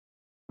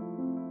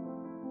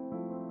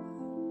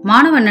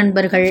மாணவ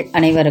நண்பர்கள்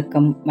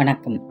அனைவருக்கும்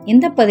வணக்கம்.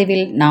 இந்த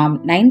பதிவில் நாம்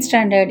 9th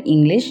standard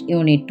English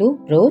unit 2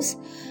 pros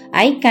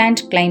ஐ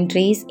Cantt claim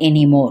trees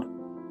anymore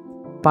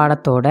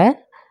பாடத்தோட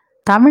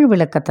Tamil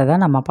விளக்கத்தை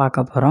தான் நம்ம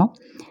பார்க்க போகிறோம்.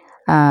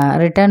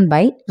 Written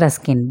by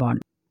Ruskin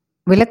bond.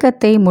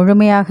 விளக்கத்தை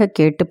முழுமையாக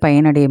கேட்டு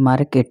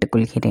பயனடையுமாறு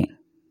கேட்டுக்கொள்கிறேன்.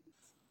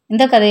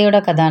 இந்த கதையோட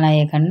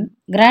கதாநாயகன்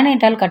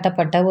கிரானைட்டால்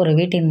கட்டப்பட்ட ஒரு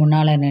வீட்டின்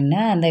முன்னால் நின்று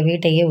அந்த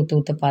வீட்டையே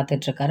உத்து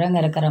பார்த்துட்ருக்காரு.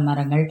 அங்கே இருக்கிற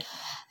மரங்கள்,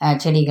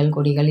 செடிகள்,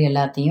 கொடிகள்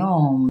எல்லாத்தையும்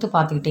உத்து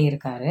பார்த்துக்கிட்டே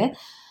இருக்காரு.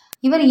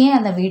 இவர் ஏன்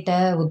அந்த வீட்டை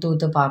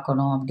உத்து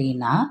பார்க்கணும்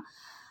அப்படின்னா,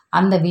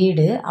 அந்த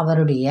வீடு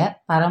அவருடைய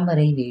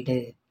பரம்பரை வீடு,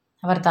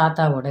 அவர்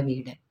தாத்தாவோட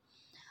வீடு.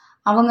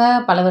 அவங்க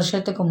பல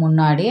வருஷத்துக்கு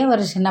முன்னாடி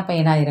அவர் சின்ன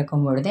பையனாக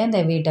இருக்கும் பொழுதே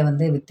அந்த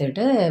வீட்டை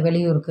விற்றுட்டு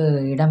வெளியூருக்கு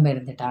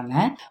இடம்பெயர்ந்துட்டாங்க.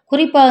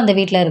 குறிப்பாக அந்த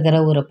வீட்டில் இருக்கிற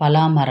ஒரு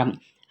பலா மரம்,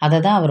 அதை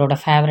தான் அவரோட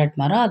ஃபேவரட்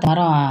மரம். அது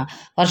மரம்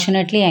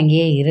ஃபார்ச்சுனேட்லி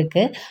அங்கேயே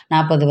இருக்குது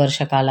 40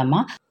 வருஷ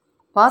காலமாக.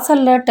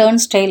 வாசலில்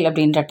டர்ன் ஸ்டைல்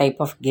அப்படின்ற டைப்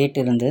ஆஃப் கேட்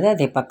இருந்தது,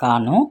 அதை இப்போ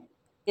காணும்.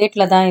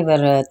 கேட்டில் தான்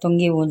இவர்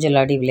தொங்கி ஊஞ்சல்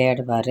ஆடி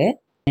விளையாடுவார்.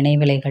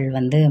 நினைவிலைகள்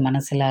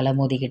மனசில்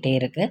அலமோதிக்கிட்டே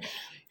இருக்குது.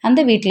 அந்த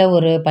வீட்டில்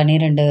ஒரு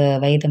 12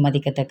 வயது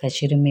மதிக்கத்தக்க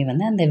சிறுமி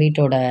அந்த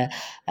வீட்டோட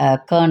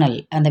கர்னல்,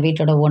 அந்த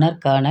வீட்டோட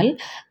ஓனர்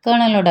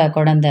கர்னலோட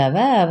குழந்தை.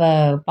 அவ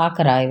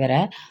பார்க்குறா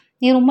இவரை.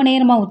 நீ ரொம்ப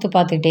நேரமாக உத்து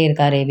பார்த்துக்கிட்டே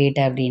இருக்காரு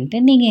வீட்டை அப்படின்ட்டு,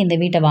 நீங்கள் இந்த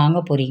வீட்டை வாங்க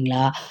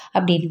போகிறீங்களா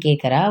அப்படின்னு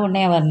கேட்குறா.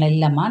 உடனே அவர்,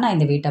 இல்லைம்மா நான்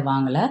இந்த வீட்டை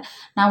வாங்கலை,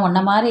 நான்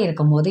உன்ன மாதிரி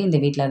இருக்கும்போது இந்த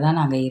வீட்டில் தான்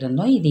நாங்கள்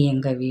இருந்தோம், இது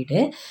எங்கள் வீடு,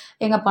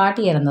 எங்கள்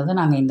பாட்டி இறந்ததும்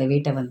நாங்கள் இந்த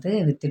வீட்டை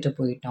விற்றுட்டு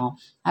போயிட்டோம்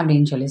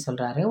அப்படின்னு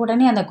சொல்கிறாரு.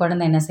 உடனே அந்த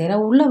குழந்தை என்ன செய்கிறா,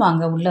 உள்ளே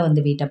வாங்க, உள்ளே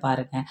வீட்டை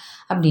பாருங்கள்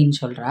அப்படின்னு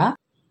சொல்கிறா.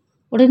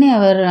 உடனே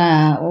அவர்,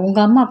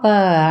 உங்கள் அம்மா அப்பா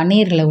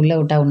அந்நியர்களை உள்ளே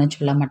விட்டா ஒன்றும்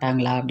சொல்ல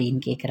மாட்டாங்களா அப்படின்னு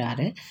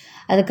கேட்குறாரு.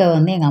 அதுக்கு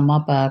எங்கள் அம்மா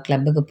அப்பா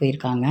கிளப்புக்கு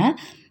போயிருக்காங்க,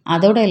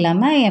 அதோடு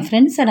இல்லாமல் என்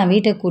ஃப்ரெண்ட்ஸை நான்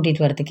வீட்டுக்கு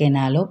கூட்டிகிட்டு வரத்துக்கு என்ன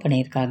அலோவ்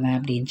பண்ணியிருக்காங்க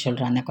அப்படின்னு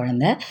சொல்கிறான் அந்த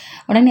குழந்தை.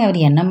 உடனே அவர்,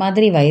 என்ன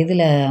மாதிரி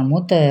வயதில்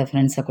மூத்த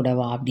ஃப்ரெண்ட்ஸை கூட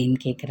வா அப்படின்னு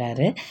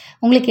கேட்குறாரு.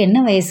 உங்களுக்கு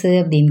என்ன வயசு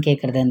அப்படின்னு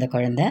கேட்குறது அந்த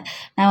குழந்தை.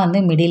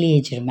 நான் மிடில்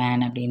ஏஜ்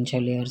மேன்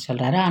அப்படின்னு அவர்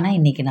சொல்கிறாரு. ஆனால்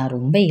இன்றைக்கி நான்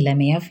ரொம்ப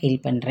இளமையாக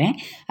ஃபீல் பண்ணுறேன்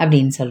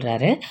அப்படின்னு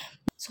சொல்கிறாரு.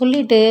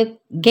 சொல்லிவிட்டு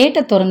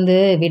கேட்டை திறந்து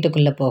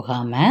வீட்டுக்குள்ளே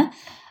போகாமல்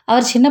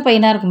அவர் சின்ன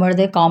பையனாக இருக்கும்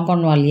பொழுது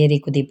காம்பவுண்ட் வால் ஏறி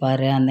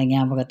குதிப்பார். அந்த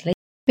ஞாபகத்தில்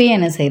இப்போ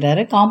என்ன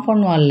செய்கிறாரு,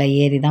 காம்பவுண்ட் வாலில்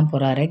ஏறி தான்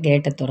போகிறாரு,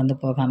 கேட்டை திறந்து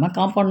போகாமல்.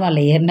 காம்பவுண்ட்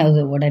வாலில்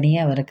ஏறினது உடனே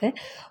அவருக்கு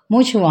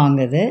மூச்சு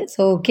வாங்குது.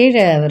 ஸோ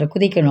கீழே அவர்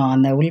குதிக்கணும்,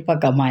 அந்த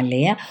உள்பக்கமாக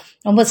இல்லையா,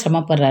 ரொம்ப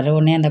சிரமப்படுறாரு.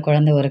 உடனே அந்த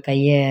குழந்தை ஒரு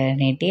கையை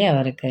நீட்டி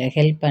அவருக்கு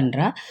ஹெல்ப்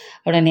பண்ணுறா.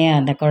 உடனே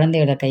அந்த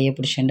குழந்தையோட கையை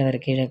பிடிச்சிட்டு அவர்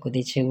கீழே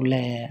குதித்து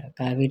உள்ளே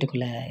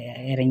வீட்டுக்குள்ளே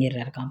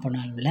இறங்கிடுறாரு. காம்பவுண்ட்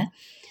வால் உள்ள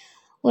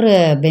ஒரு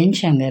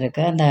பெஞ்ச் அங்கே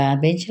இருக்குது. அந்த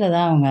பெஞ்சில்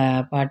தான் அவங்க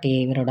பாட்டி,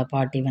 இவரோட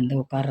பாட்டி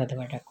உட்கார்றது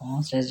வழக்கம்,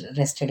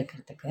 ரெஸ்ட்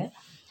எடுக்கிறதுக்கு.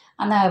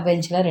 அந்த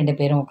பெஞ்சில் 2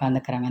 பேரும்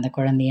உட்காந்துக்கிறாங்க, அந்த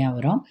குழந்தையும்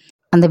அவரும்.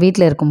 அந்த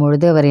வீட்டில்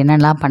இருக்கும்பொழுது அவர்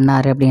என்னெல்லாம்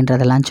பண்ணார்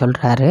அப்படின்றதெல்லாம்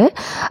சொல்கிறாரு.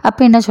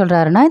 அப்போ என்ன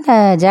சொல்கிறாருன்னா, இந்த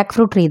ஜாக்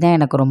ஃப்ரூட் ட்ரீ தான்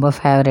எனக்கு ரொம்ப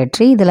ஃபேவரட்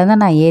ட்ரீ, இதில்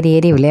தான் நான்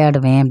ஏறி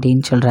விளையாடுவேன்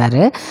அப்படின்னு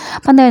சொல்கிறாரு.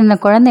 அப்போ அந்த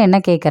குழந்தை என்ன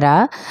கேட்குறா,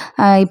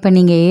 இப்போ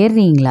நீங்கள்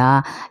ஏறுறீங்களா,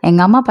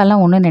 எங்கள் அம்மா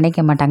அப்பாலாம் ஒன்றும்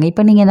நினைக்க மாட்டாங்க,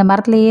 இப்போ நீங்கள் இந்த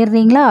மரத்தில்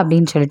ஏறுறீங்களா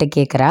அப்படின்னு சொல்லிட்டு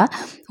கேட்குறா.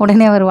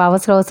 உடனே அவர்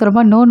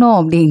அவசரமாக நோ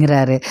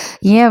அப்படிங்கிறாரு.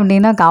 ஏன்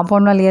அப்படின்னா,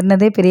 காம்பவுண்ட் வால்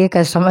ஏறினதே பெரிய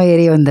கஷ்டமாக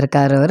ஏறி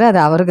வந்திருக்காரு அவர்,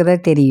 அது அவருக்கு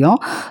தான் தெரியும்.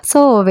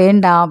 ஸோ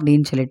வேண்டாம்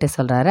அப்படின்னு சொல்லிட்டு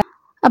சொல்கிறாரு.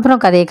 அப்புறம்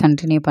கதையை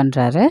கண்டினியூ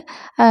பண்ணுறாரு.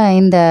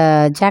 இந்த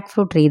ஜாக்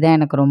ஃப்ரூட் ட்ரீ தான்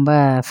எனக்கு ரொம்ப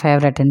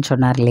ஃபேவரட்னு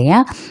சொன்னார் இல்லையா,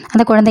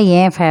 அந்த குழந்தை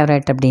ஏன்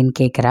ஃபேவரட் அப்படின்னு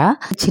கேட்குறா.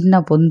 சின்ன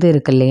பொந்து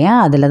இருக்கு இல்லையா,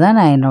 அதில் தான்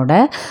நான்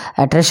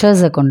என்னோடய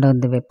ட்ரெஷர்ஸை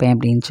கொண்டு வைப்பேன்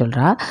அப்படின்னு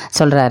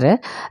சொல்கிறாரு.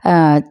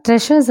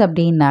 ட்ரெஷர்ஸ்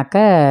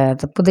அப்படின்னாக்க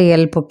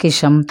புதையல்,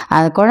 பொக்கிஷம்.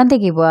 அந்த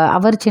குழந்தைக்கு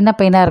அவர் சின்ன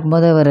பையனாக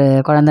இருக்கும்போது அவர்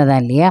குழந்தை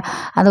தான் இல்லையா,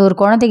 அந்த ஒரு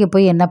குழந்தைக்கு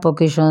போய் என்ன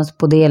பொக்கிஷம்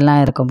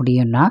புதையல்லாம் இருக்க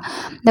முடியும்னா,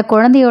 இந்த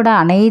குழந்தையோட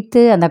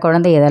அனைத்து, அந்த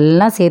குழந்தை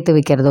எதெல்லாம் சேர்த்து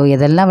வைக்கிறதோ,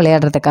 எதெல்லாம்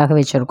விளையாடுறதுக்காக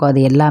வச்சிருக்கோ, அது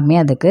எல்லாமே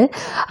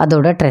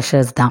அதோட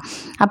ட்ரெஷர்ஸ் தான்.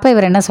 அப்போ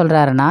இவர் என்ன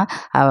சொல்கிறாருன்னா,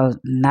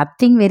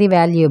 நத்திங் வெரி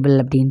வேல்யூபிள்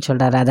அப்படின்னு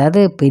சொல்கிறாரு.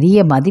 அதாவது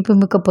பெரிய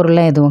மதிப்புமிக்க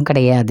பொருளாக எதுவும்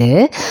கிடையாது,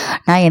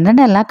 நான்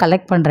என்னென்னலாம்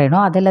கலெக்ட்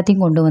பண்ணுறேனோ அது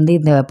எல்லாத்தையும் கொண்டு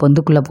இந்த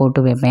பொந்துக்குள்ளே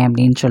போட்டு வைப்பேன்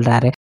அப்படின்னு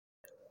சொல்கிறாரு.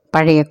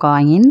 பழைய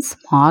காயின்ஸ்,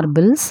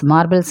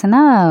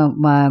 மார்பிள்ஸ்னால்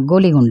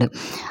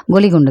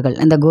கோலிகுண்டுகள்,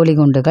 இந்த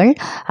கோலிகுண்டுகள்.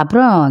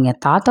 அப்புறம் என்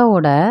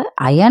தாத்தாவோட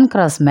அயர்ன்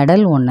கிராஸ்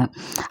மெடல் ஒன்று,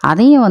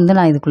 அதையும்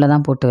நான் இதுக்குள்ளே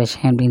தான் போட்டு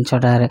வச்சேன் அப்படின்னு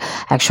சொல்கிறாரு.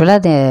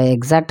 ஆக்சுவலாக அது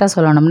எக்ஸாக்டாக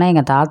சொல்லணும்னா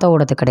எங்கள்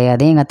தாத்தாவோடது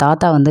கிடையாது. எங்கள்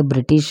தாத்தா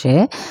பிரிட்டிஷு.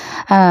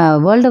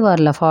 வேர்ல்டு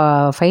வாரில்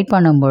ஃபைட்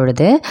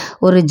பண்ணும்பொழுது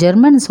ஒரு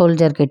ஜெர்மன்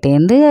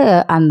சோல்ஜர்கிட்டேருந்து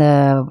அந்த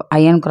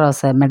அயர்ன்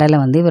கிராஸ்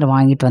மெடலை இவர்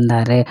வாங்கிட்டு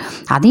வந்தார்.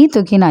 அதையும்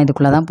தூக்கி நான்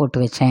இதுக்குள்ளே தான்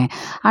போட்டு வச்சேன்.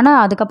 ஆனால்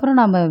அதுக்கப்புறம்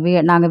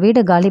நாங்கள்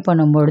வீடு காலி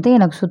பண்ணும்பொழுது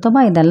எனக்கு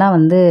சுத்தமாக இதெல்லாம்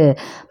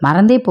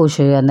மறந்தே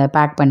போச்சு. அந்த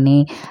பேக் பண்ணி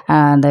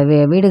அந்த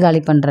வீடு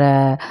காலி பண்ணுற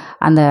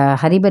அந்த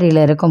ஹரிபரியில்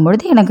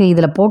இருக்கும்பொழுது எனக்கு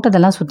இதில்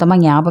போட்டதெல்லாம் சுத்தமாக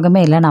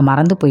ஞாபகமே இல்லை, நான்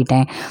மறந்து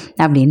போயிட்டேன்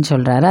அப்படின்னு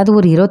சொல்கிறாரு. அது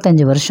ஒரு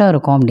 25 வருஷம்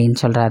இருக்கும் அப்படின்னு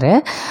சொல்கிறாரு.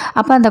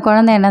 அப்போ அந்த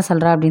குழந்தை என்ன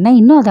சொல்கிறா அப்படின்னா,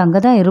 இன்னும் அது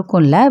அங்கே தான்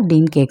இருக்கும்ல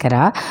அப்படின்னு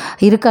கேட்குறா.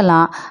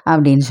 இருக்கலாம்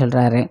அப்படின்னு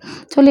சொல்கிறாரு.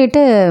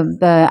 சொல்லிவிட்டு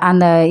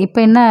அந்த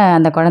இப்போ என்ன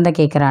அந்த குழந்தை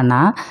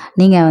கேட்குறான்னா,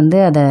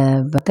 நீங்கள் அதை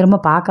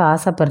திரும்ப பார்க்க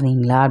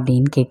ஆசைப்படுறீங்களா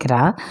அப்படின்னு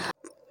கேட்குறா.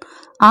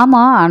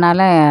 ஆமாம்,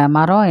 அதனால்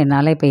மரம்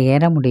என்னால் இப்போ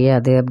ஏற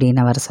முடியாது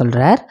அப்படின்னு அவர்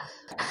சொல்கிறார்.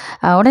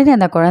 உடனே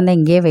அந்த குழந்தை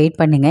இங்கேயே வெயிட்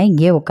பண்ணுங்க,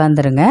 இங்கேயே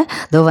உட்காந்துருங்க,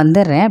 இதோ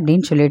வந்துடுறேன்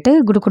அப்படின்னு சொல்லிட்டு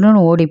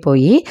குடுக்குடுன்னு ஓடி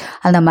போய்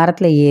அந்த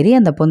மரத்தில் ஏறி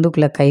அந்த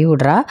பொந்துக்குள்ளே கை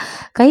விடுறா.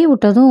 கை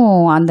விட்டதும்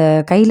அந்த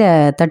கையில்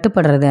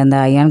தட்டுப்படுறது அந்த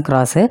அயன்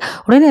கிராஸு.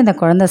 உடனே அந்த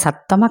குழந்தை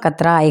சத்தமாக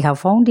கத்துறா, ஐ ஹவ்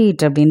ஃபவுண்ட்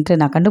இட் அப்படின்ட்டு,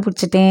 நான்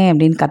கண்டுபிடிச்சிட்டேன்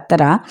அப்படின்னு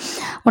கத்துறா.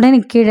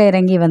 உடனே கீழே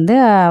இறங்கி வந்து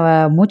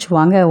மூச்சு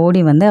வாங்க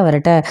ஓடி வந்து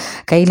அவர்கிட்ட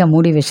கையில்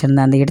மூடி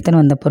வச்சுருந்த அந்த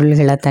எடுத்துன்னு வந்த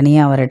பொருள்களை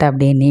தனியாக அவர்கிட்ட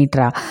அப்படியே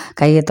நீட்டுறா,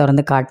 கையை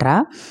திறந்து காட்டுறா.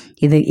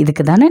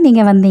 இதுக்கு தானே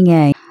நீங்கள் வந்தீங்க,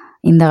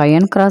 இந்த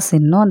அயன் கிராஸ்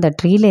இன்னும் அந்த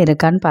ட்ரீல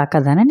இருக்கான்னு பார்க்க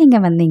தானே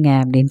நீங்கள் வந்தீங்க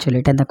அப்படின்னு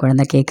சொல்லிட்டு அந்த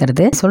குழந்தை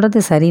கேட்குறது. சொல்கிறது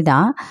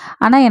சரிதான்,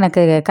 ஆனால்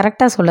எனக்கு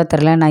கரெக்டாக சொல்ல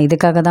தெரில, நான்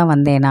இதுக்காக தான்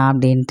வந்தேனா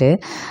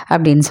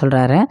அப்படின்னு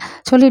சொல்கிறாரு.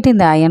 சொல்லிவிட்டு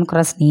இந்த அயன்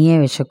கிராஸ் நீயே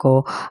வச்சுக்கோ,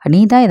 நீ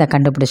தான் இதை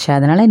கண்டுபிடிச்ச,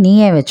 அதனால்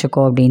நீயே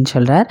வச்சுக்கோ அப்படின்னு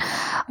சொல்கிறார்.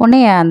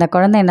 உடனே அந்த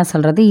குழந்தை என்ன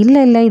சொல்கிறது,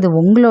 இல்லை இது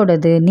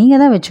உங்களோடது,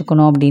 நீங்கள் தான்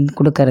வச்சுக்கணும் அப்படின்னு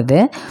கொடுக்கறது.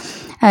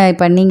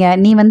 இப்போ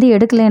நீ வந்து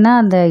எடுக்கலைன்னா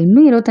அந்த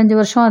இன்னும் 25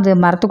 வருஷம் அது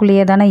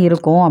மரத்துக்குள்ளேயே தானே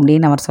இருக்கும்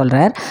அப்படின்னு அவர்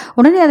சொல்கிறார்.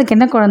 உடனே அதுக்கு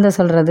என்ன குழந்தை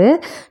சொல்கிறது,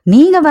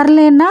 நீங்கள்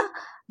வரலன்னா,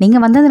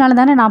 நீங்கள் வந்ததுனால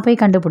தானே நான்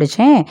போய்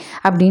கண்டுபிடிச்சேன்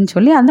அப்படின்னு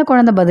சொல்லி அந்த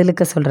குழந்தை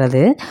பதிலுக்கு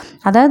சொல்கிறது.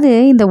 அதாவது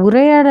இந்த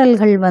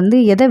உரையாடல்கள் வந்து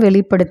எதை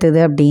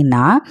வெளிப்படுத்துது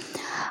அப்படின்னா,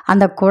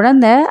 அந்த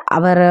குழந்தை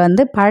அவரை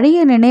வந்து பழைய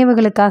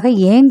நினைவுகளுக்காக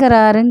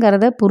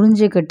ஏங்குறாருங்கிறத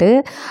புரிஞ்சுக்கிட்டு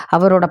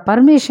அவரோட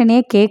பர்மிஷனே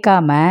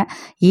கேட்காம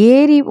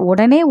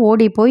உடனே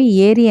ஓடி போய்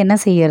ஏறி என்ன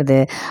செய்யறது,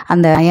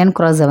 அந்த அயன்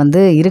கிராஸை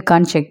வந்து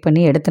இருக்கான்னு செக்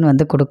பண்ணி எடுத்துன்னு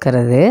வந்து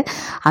கொடுக்கறது.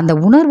 அந்த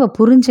உணர்வை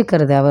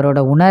புரிஞ்சுக்கிறது, அவரோட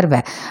உணர்வை.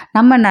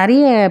 நம்ம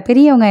நிறைய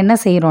பெரியவங்க என்ன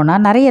செய்கிறோன்னா,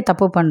 நிறைய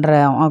தப்பு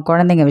பண்ணுற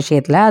குழந்தைங்க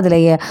விஷயத்தில் அதில்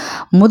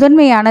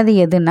முதன்மையானது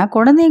எதுன்னா,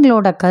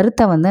 குழந்தைங்களோட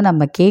கருத்தை வந்து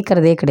நம்ம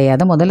கேட்குறதே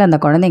கிடையாது. முதல்ல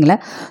அந்த குழந்தைங்கள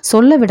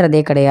சொல்ல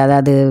விடுறதே கிடையாது.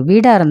 அது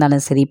வீடாக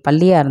இருந்தாலும் சரி,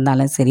 பள்ளியாக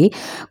இருந்தாலும் சரி,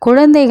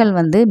 குழந்தைகள்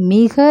வந்து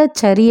மிக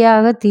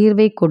சரியாக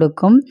தீர்வை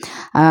கொடுக்கும்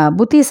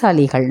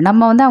புத்திசாலிகள்.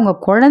 நம்ம வந்து அவங்க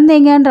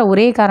குழந்தைங்கன்ற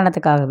ஒரே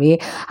காரணத்துக்காகவே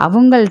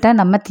அவங்கள்ட்ட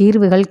நம்ம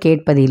தீர்வுகள்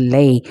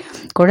கேட்பதில்லை.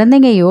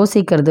 குழந்தைங்க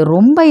யோசிக்கிறது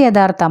ரொம்ப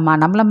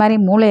யதார்த்தமாக, நம்மள மாதிரி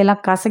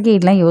மூளையெல்லாம்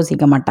கசக்கிலாம்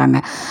யோசிக்க மாட்டாங்க.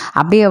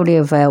 அப்படியே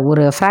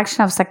ஒரு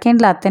ஃப்ராக்ஷன் ஆஃப்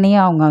செகண்டில்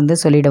அத்தனையும் அவங்க வந்து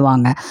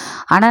சொல்லிடுவாங்க.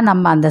 ஆனால்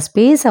நம்ம அந்த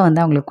ஸ்பேஸை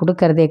வந்து அவங்களுக்கு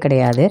கொடுக்கறதே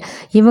கிடையாது.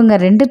 இவங்க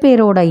 2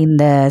 பேரோட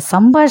இந்த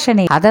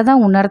சம்பாஷணை அதை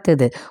தான்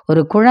உணர்த்துது.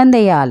 ஒரு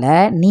குழந்தையால்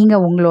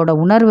நீங்கள் உங்களோட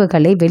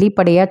உணர்வுகளை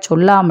வெளிப்படையாக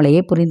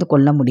சொல்லாமலேயே புரிந்து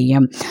கொள்ள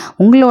முடியும்.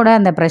 உங்களோட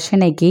அந்த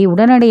பிரச்சனைக்கு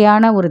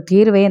உடனடியான ஒரு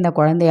தீர்வை அந்த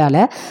குழந்தையால்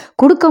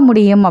கொடுக்க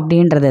முடியும்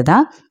அப்படின்றது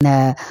தான் இந்த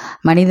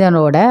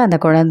மனிதனோட அந்த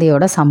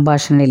குழந்தையோட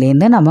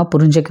சம்பாஷணையிலேருந்து நம்ம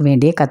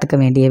கற்றுக்க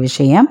வேண்டிய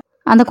விஷயம்.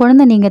 அந்த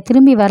குழந்தை நீங்கள்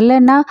திரும்பி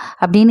வரலன்னா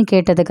அப்படின்னு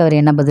கேட்டதுக்கு அவர்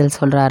என்ன பதில்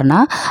சொல்கிறாருன்னா,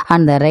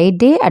 on the right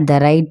day at the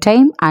right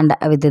time and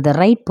with the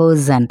right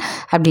person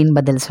அப்படின்னு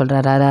பதில்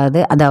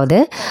சொல்கிறாரு. அதாவது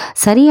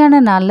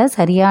சரியான நாளில்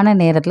சரியான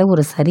நேரத்தில்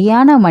ஒரு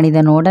சரியான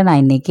மனிதனோடு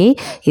நான் இன்றைக்கி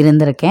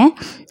இருந்திருக்கேன்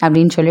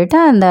அப்படின்னு சொல்லிட்டு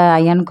அந்த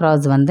அயன்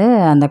கிராஸ் வந்து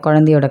அந்த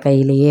குழந்தையோட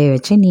கையிலேயே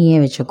வச்சு நீயே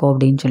வச்சுக்கோ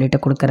அப்படின்னு சொல்லிட்டு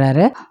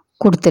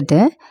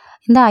கொடுத்துட்டு,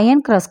 இந்த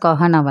அயன்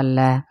கிராஸ்க்காக நான்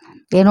வரல,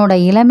 என்னோட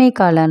இளமை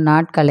கால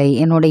நாட்களை,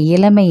 என்னோட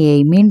இளமையை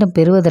மீண்டும்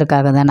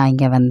பெறுவதற்காக தான் நான்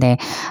இங்கே வந்தேன்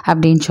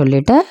அப்படின்னு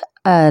சொல்லிட்டு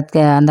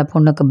அந்த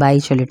பொண்ணுக்கு பாய்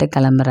சொல்லிட்டு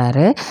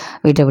கிளம்புறாரு.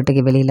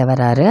 வீட்டுக்கு வெளியில்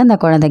வராரு. அந்த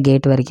குழந்தை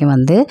கேட் வரைக்கும்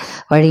வந்து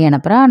வழி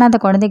அனுப்புகிறா. ஆனால்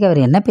அந்த குழந்தைக்கு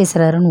அவர் என்ன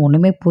பேசுகிறாருன்னு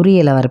ஒன்றுமே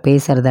புரியலை, அவர்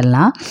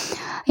பேசுகிறதெல்லாம்.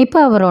 இப்போ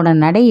அவரோட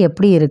நடை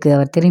எப்படி இருக்குது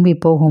அவர் திரும்பி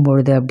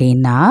போகும்பொழுது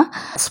அப்படின்னா,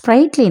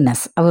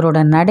 ஸ்ப்ரைட்லினஸ், அவரோட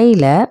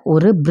நடையில்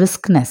ஒரு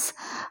பிரிஸ்க்னஸ்,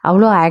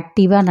 அவ்வளோ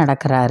ஆக்டிவாக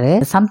நடக்கிறாரு.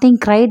 Something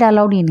cried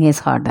aloud in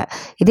his heart.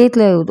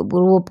 இதயத்தில்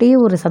அப்படியே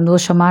ஒரு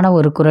சந்தோஷமான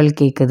ஒரு குரல்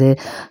கேட்குது.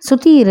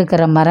 சுற்றி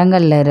இருக்கிற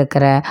மரங்களில்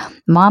இருக்கிற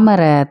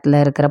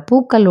மாமரத்தில் இருக்கிற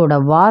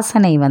பூக்களோட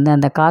வாசனை வந்து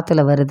அந்த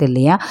காற்றுல வருது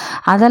இல்லையா,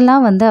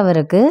 அதெல்லாம் வந்து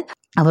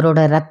அவரோட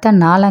இரத்த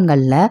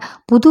நாளங்களில்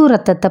புது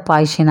இரத்தத்தை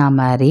பாய்ச்சினா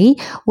மாதிரி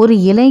ஒரு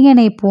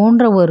இளைஞனை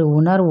போன்ற ஒரு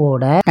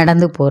உணர்வோட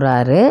நடந்து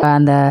போகிறாரு.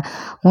 அந்த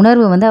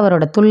உணர்வு வந்து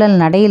அவரோட துள்ளல்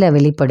நடையில்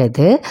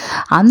வெளிப்படுது.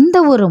 அந்த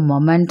ஒரு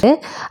மொமெண்ட்டு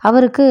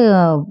அவருக்கு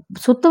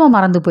சுத்தமாக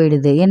மறந்து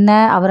போயிடுது. என்ன,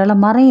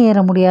 அவரால் மரம் ஏற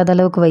முடியாத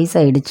அளவுக்கு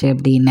வயசாயிடுச்சு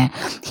அப்படின்னு.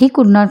 He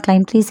could not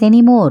climb trees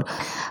anymore.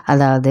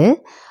 அதாவது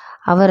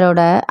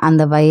அவரோட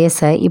அந்த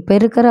வயசை, இப்போ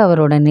இருக்கிற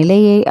அவரோட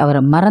நிலையை அவர்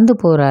மறந்து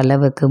போகிற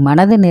அளவுக்கு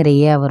மனது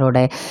நிறைய அவரோட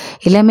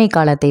இளமை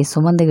காலத்தை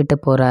சுமந்துக்கிட்டு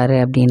போகிறாரு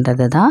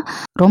அப்படின்றது தான்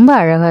ரொம்ப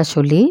அழகாக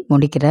சொல்லி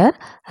முடிக்கிறார்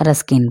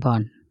Ruskin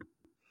Bond.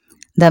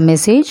 The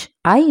message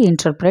I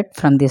interpret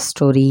from this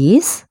story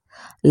is,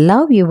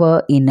 love your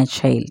inner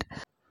child.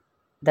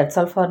 That's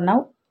all for now.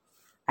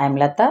 I am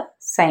Lata,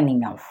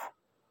 signing off.